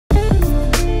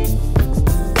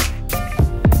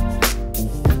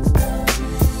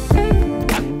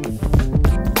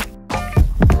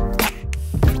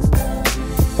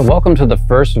Welcome to the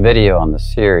first video on the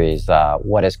series,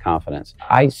 What is Confidence?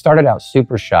 I started out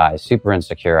super shy, super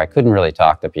insecure. I couldn't really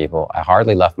talk to people. I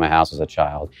hardly left my house as a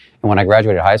child. And when I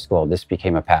graduated high school, this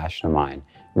became a passion of mine,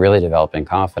 really developing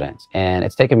confidence. And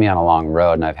it's taken me on a long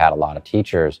road, and I've had a lot of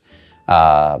teachers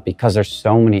because there's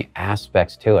so many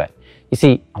aspects to it. You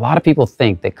see, a lot of people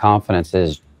think that confidence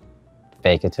is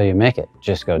fake it till you make it,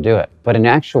 just go do it. But in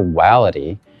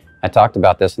actuality, I talked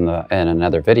about this in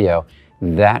another video,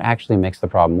 that actually makes the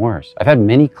problem worse. I've had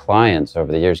many clients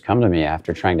over the years come to me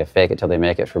after trying to fake it till they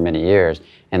make it for many years,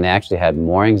 and they actually had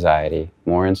more anxiety,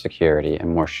 more insecurity,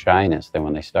 and more shyness than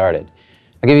when they started.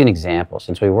 I'll give you an example.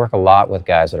 Since we work a lot with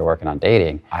guys that are working on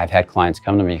dating, I've had clients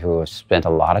come to me who have spent a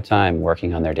lot of time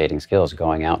working on their dating skills,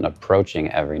 going out and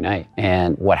approaching every night.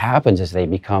 And what happens is they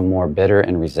become more bitter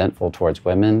and resentful towards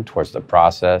women, towards the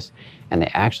process, and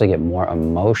they actually get more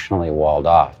emotionally walled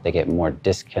off. They get more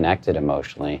disconnected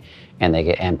emotionally,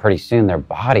 and pretty soon their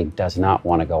body does not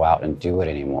want to go out and do it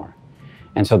anymore.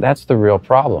 And so that's the real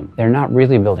problem. They're not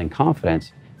really building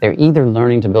confidence. They're either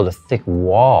learning to build a thick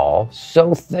wall,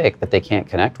 so thick that they can't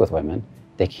connect with women,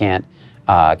 they can't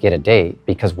get a date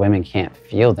because women can't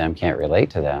feel them, can't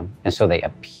relate to them. And so they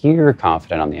appear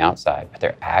confident on the outside, but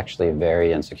they're actually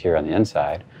very insecure on the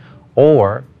inside.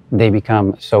 Or they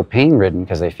become so pain-ridden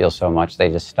because they feel so much, they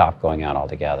just stop going out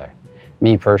altogether.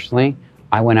 Me personally,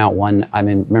 I went out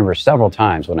remember several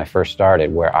times when I first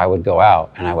started where I would go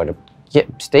out and I would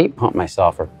state pump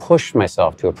myself or push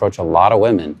myself to approach a lot of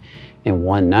women in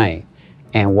one night.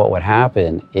 And what would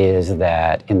happen is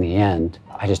that in the end,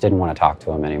 I just didn't want to talk to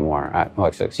them anymore.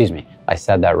 I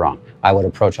said that wrong. I would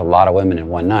approach a lot of women in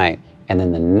one night, and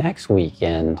then the next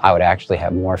weekend, I would actually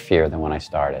have more fear than when I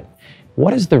started.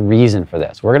 What is the reason for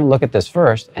this? We're going to look at this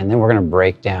first, and then we're going to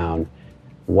break down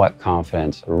what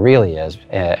confidence really is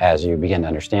as you begin to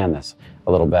understand this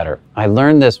a little better. I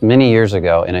learned this many years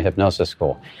ago in a hypnosis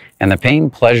school. And the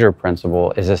pain-pleasure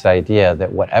principle is this idea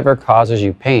that whatever causes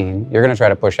you pain, you're going to try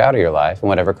to push out of your life, and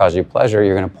whatever causes you pleasure,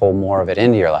 you're going to pull more of it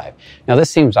into your life. Now, this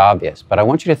seems obvious, but I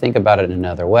want you to think about it in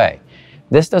another way.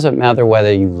 This doesn't matter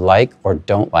whether you like or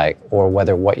don't like, or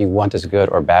whether what you want is good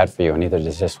or bad for you, and neither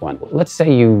does this one. Let's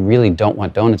say you really don't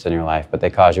want donuts in your life, but they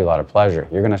cause you a lot of pleasure.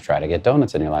 You're going to try to get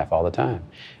donuts in your life all the time.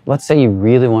 Let's say you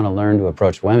really want to learn to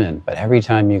approach women, but every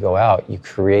time you go out, you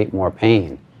create more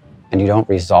pain, and you don't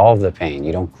resolve the pain.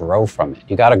 You don't grow from it.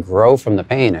 You got to grow from the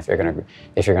pain if you're going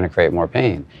to create more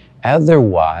pain.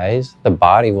 Otherwise, the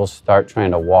body will start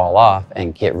trying to wall off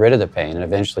and get rid of the pain, and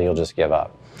eventually you'll just give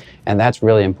up. And that's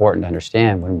really important to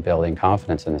understand when building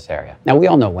confidence in this area. Now, we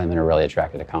all know women are really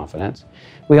attracted to confidence.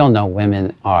 We all know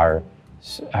women are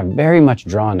very much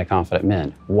drawn to confident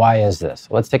men. Why is this?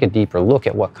 Let's take a deeper look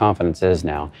at what confidence is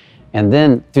now. And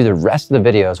then through the rest of the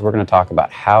videos, we're going to talk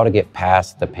about how to get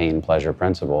past the pain-pleasure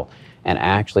principle and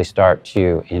actually start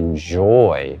to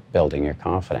enjoy building your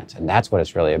confidence. And that's what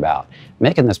it's really about,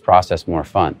 making this process more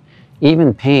fun.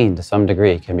 Even pain, to some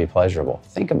degree, can be pleasurable.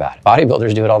 Think about it.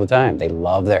 Bodybuilders do it all the time. They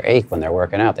love their ache when they're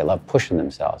working out. They love pushing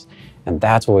themselves. And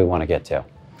that's what we want to get to.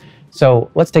 So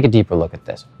let's take a deeper look at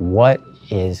this. What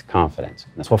is confidence?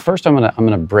 Well, first I'm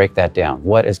gonna break that down.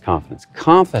 What is confidence?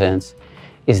 Confidence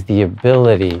is the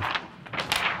ability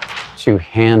to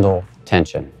handle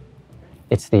tension.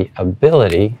 It's the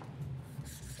ability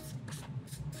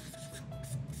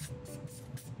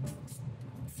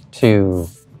to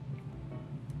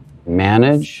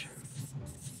manage,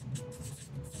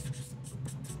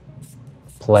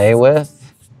 play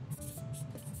with,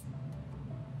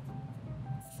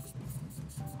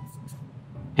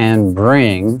 and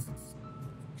bring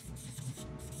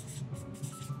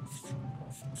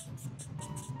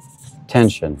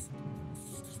tension.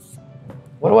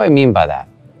 What do I mean by that?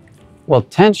 Well,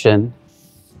 tension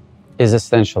is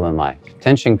essential in life.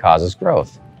 Tension causes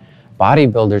growth.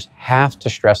 Bodybuilders have to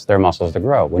stress their muscles to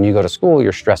grow. When you go to school,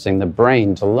 you're stressing the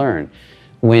brain to learn.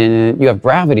 When you have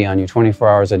gravity on you 24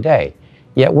 hours a day,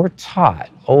 yet we're taught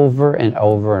over and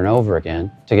over and over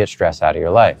again to get stress out of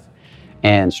your life.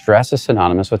 And stress is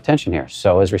synonymous with tension here.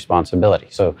 So is responsibility.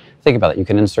 So think about it. You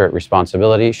can insert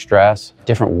responsibility, stress,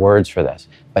 different words for this.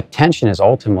 But tension is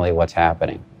ultimately what's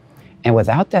happening. And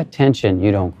without that tension,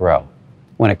 you don't grow.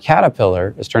 When a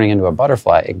caterpillar is turning into a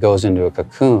butterfly, it goes into a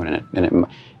cocoon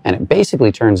and it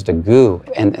basically turns to goo,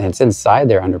 and it's inside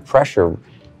there under pressure,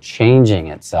 changing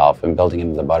itself and building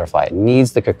into the butterfly. It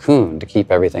needs the cocoon to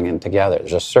keep everything in together.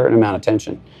 There's a certain amount of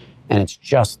tension, and it's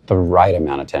just the right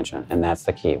amount of tension, and that's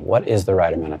the key. What is the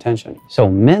right amount of tension? So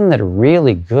men that are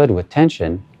really good with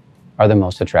tension are the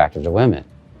most attractive to women.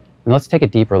 And let's take a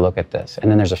deeper look at this. And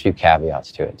then there's a few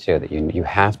caveats to it too that you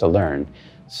have to learn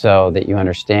so that you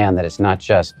understand that it's not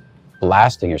just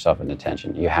blasting yourself into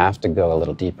tension. You have to go a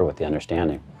little deeper with the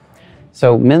understanding.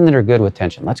 So men that are good with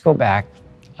tension, let's go back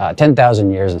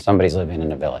 10,000 years and somebody's living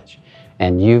in a village.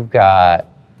 And you've got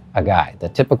a guy, the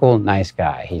typical nice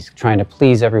guy. He's trying to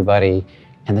please everybody.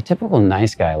 And the typical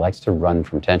nice guy likes to run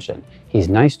from tension. He's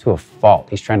nice to a fault.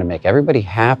 He's trying to make everybody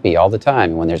happy all the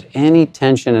time. And when there's any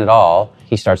tension at all,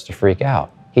 he starts to freak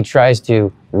out. He tries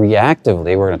to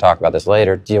reactively, we're going to talk about this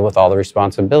later, deal with all the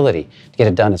responsibility to get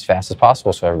it done as fast as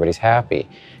possible so everybody's happy.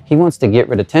 He wants to get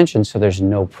rid of tension so there's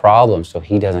no problem, so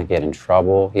he doesn't get in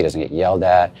trouble, he doesn't get yelled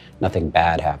at, nothing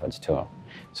bad happens to him.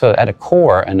 So at a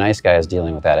core, a nice guy is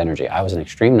dealing with that energy. I was an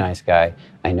extreme nice guy.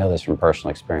 I know this from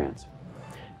personal experience.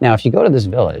 Now, if you go to this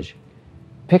village,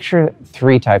 picture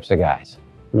 3 types of guys.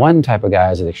 One type of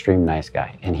guy is an extreme nice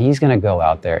guy, and he's going to go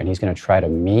out there and he's going to try to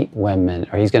meet women,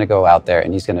 or he's going to go out there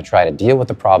and he's going to try to deal with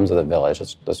the problems of the village.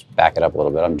 Let's back it up a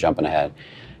little bit. I'm jumping ahead.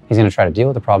 He's going to try to deal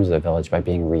with the problems of the village by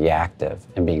being reactive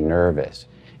and being nervous.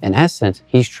 In essence,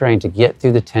 he's trying to get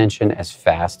through the tension as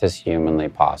fast as humanly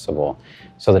possible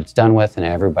so that it's done with and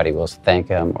everybody will thank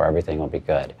him or everything will be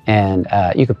good. And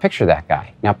you could picture that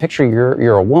guy. Now picture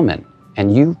you're a woman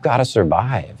and you've got to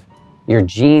survive. Your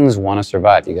genes want to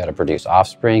survive. You got to produce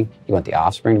offspring. You want the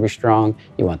offspring to be strong.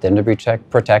 You want them to be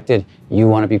protected. You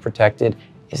want to be protected.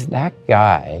 Is that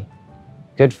guy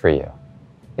good for you?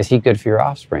 Is he good for your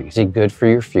offspring? Is he good for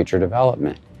your future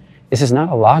development? This is not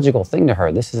a logical thing to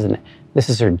her. This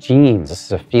is her genes. This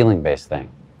is a feeling-based thing.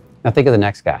 Now think of the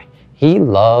next guy. He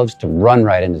loves to run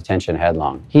right into tension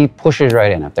headlong. He pushes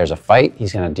right in. If there's a fight,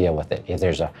 he's going to deal with it. If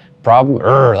there's a problem,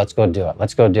 let's go do it.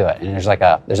 Let's go do it. And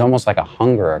there's almost like a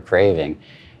hunger or a craving.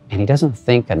 And he doesn't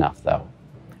think enough, though.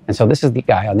 And so this is the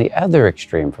guy on the other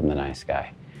extreme from the nice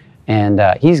guy. And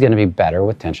he's going to be better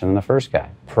with tension than the first guy.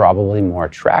 Probably more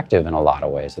attractive in a lot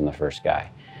of ways than the first guy.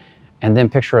 And then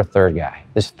picture a third guy.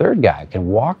 This third guy can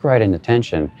walk right into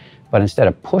tension, but instead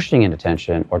of pushing into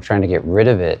tension or trying to get rid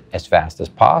of it as fast as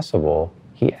possible,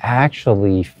 he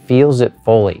actually feels it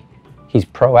fully. He's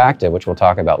proactive, which we'll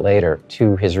talk about later,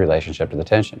 to his relationship to the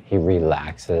tension. He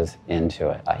relaxes into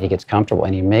it. He gets comfortable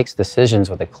and he makes decisions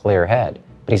with a clear head,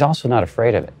 but he's also not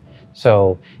afraid of it.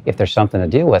 So if there's something to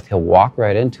deal with, he'll walk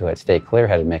right into it, stay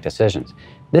clear-headed, make decisions.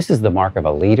 This is the mark of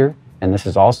a leader, and this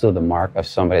is also the mark of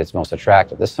somebody that's most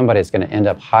attractive. This is somebody that's going to end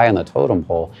up high on the totem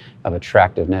pole of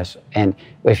attractiveness. And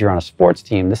if you're on a sports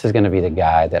team, this is going to be the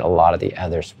guy that a lot of the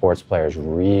other sports players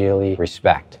really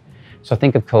respect. So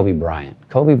think of Kobe Bryant.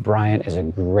 Kobe Bryant is a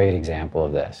great example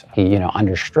of this. He,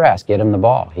 under stress, get him the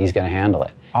ball. He's going to handle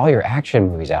it. All your action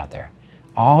movies out there,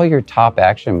 all your top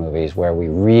action movies where we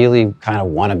really kind of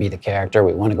want to be the character,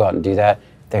 we want to go out and do that,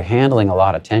 they're handling a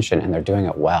lot of tension and they're doing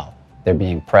it well. They're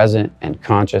being present and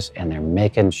conscious and they're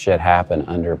making shit happen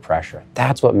under pressure.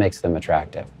 That's what makes them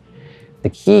attractive. The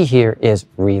key here is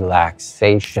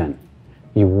relaxation.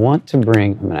 You want to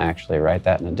bring, I'm going to actually write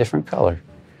that in a different color.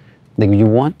 You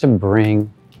want to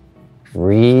bring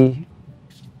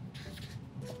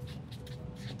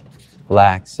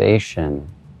relaxation.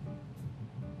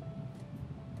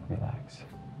 Relax.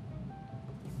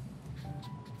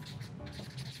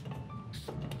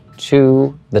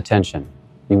 To the tension.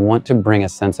 You want to bring a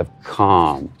sense of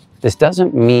calm. This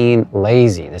doesn't mean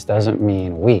lazy. This doesn't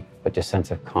mean weak, but just a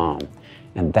sense of calm.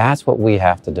 And that's what we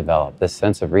have to develop, this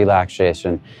sense of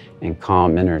relaxation and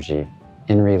calm energy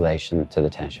in relation to the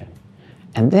tension.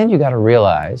 And then you got to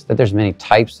realize that there's many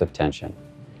types of tension.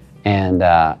 And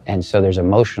so there's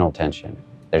emotional tension.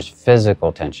 There's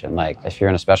physical tension. Like if you're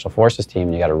in a special forces team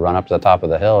and you got to run up to the top of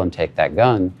the hill and take that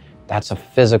gun, that's a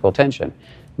physical tension.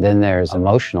 Then there's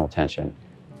emotional tension.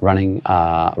 Walking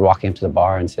up to the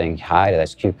bar and saying hi to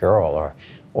this cute girl,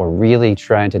 or really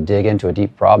trying to dig into a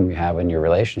deep problem you have in your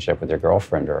relationship with your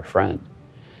girlfriend or a friend.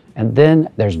 And then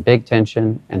there's big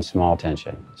tension and small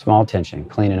tension. Small tension,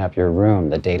 cleaning up your room,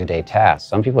 the day-to-day tasks.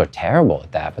 Some people are terrible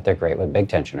at that, but they're great with big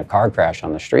tension. A car crash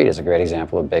on the street is a great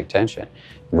example of big tension.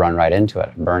 Run right into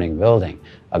it. A burning building,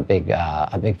 a big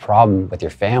problem with your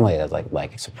family that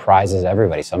like surprises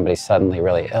everybody. Somebody's suddenly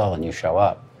really ill and you show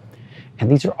up. And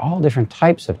these are all different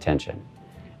types of tension.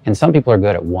 And some people are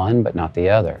good at one, but not the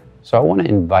other. So I want to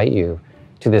invite you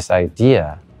to this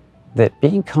idea that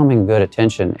becoming good at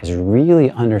tension is really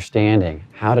understanding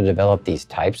how to develop these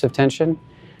types of tension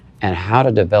and how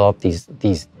to develop these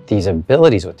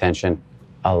abilities with tension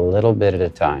a little bit at a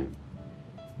time.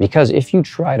 Because if you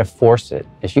try to force it,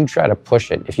 if you try to push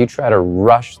it, if you try to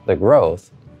rush the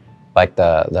growth, like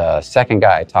the second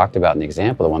guy I talked about in the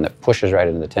example, the one that pushes right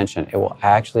into the tension, it will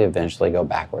actually eventually go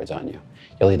backwards on you.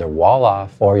 You'll either wall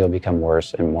off or you'll become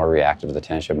worse and more reactive to the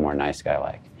tension, more nice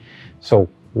guy-like. So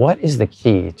what is the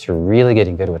key to really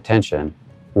getting good with tension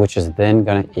which is then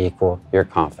going to equal your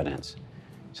confidence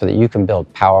so that you can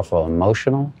build powerful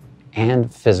emotional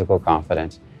and physical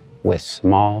confidence with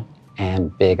small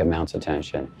and big amounts of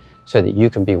tension so that you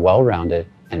can be well-rounded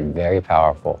and very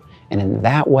powerful. And in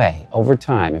that way, over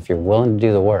time, if you're willing to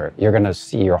do the work, you're going to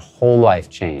see your whole life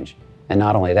change. And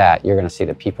not only that, you're going to see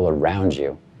the people around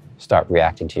you start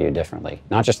reacting to you differently,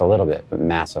 not just a little bit, but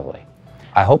massively.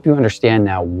 I hope you understand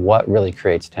now what really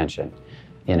creates tension,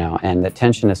 and that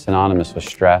tension is synonymous with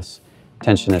stress.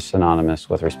 Tension is synonymous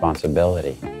with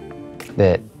responsibility.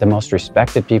 That the most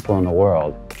respected people in the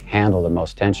world handle the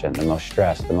most tension, the most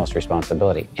stress, the most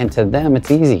responsibility. And to them,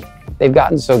 it's easy. They've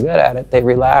gotten so good at it, they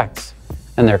relax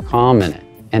and they're calm in it.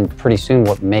 And pretty soon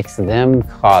what makes them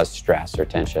cause stress or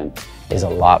tension is a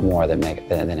lot more than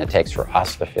it takes for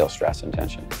us to feel stress and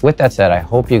tension. With that said, I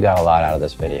hope you got a lot out of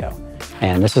this video.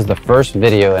 And this is the first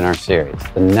video in our series.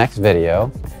 The next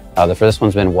video, the first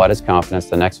one's been What is Confidence?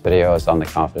 The next video is on the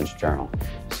Confidence Journal.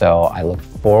 So I look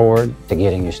forward to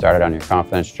getting you started on your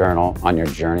confidence journal, on your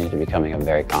journey to becoming a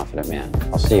very confident man.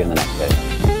 I'll see you in the next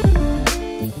video.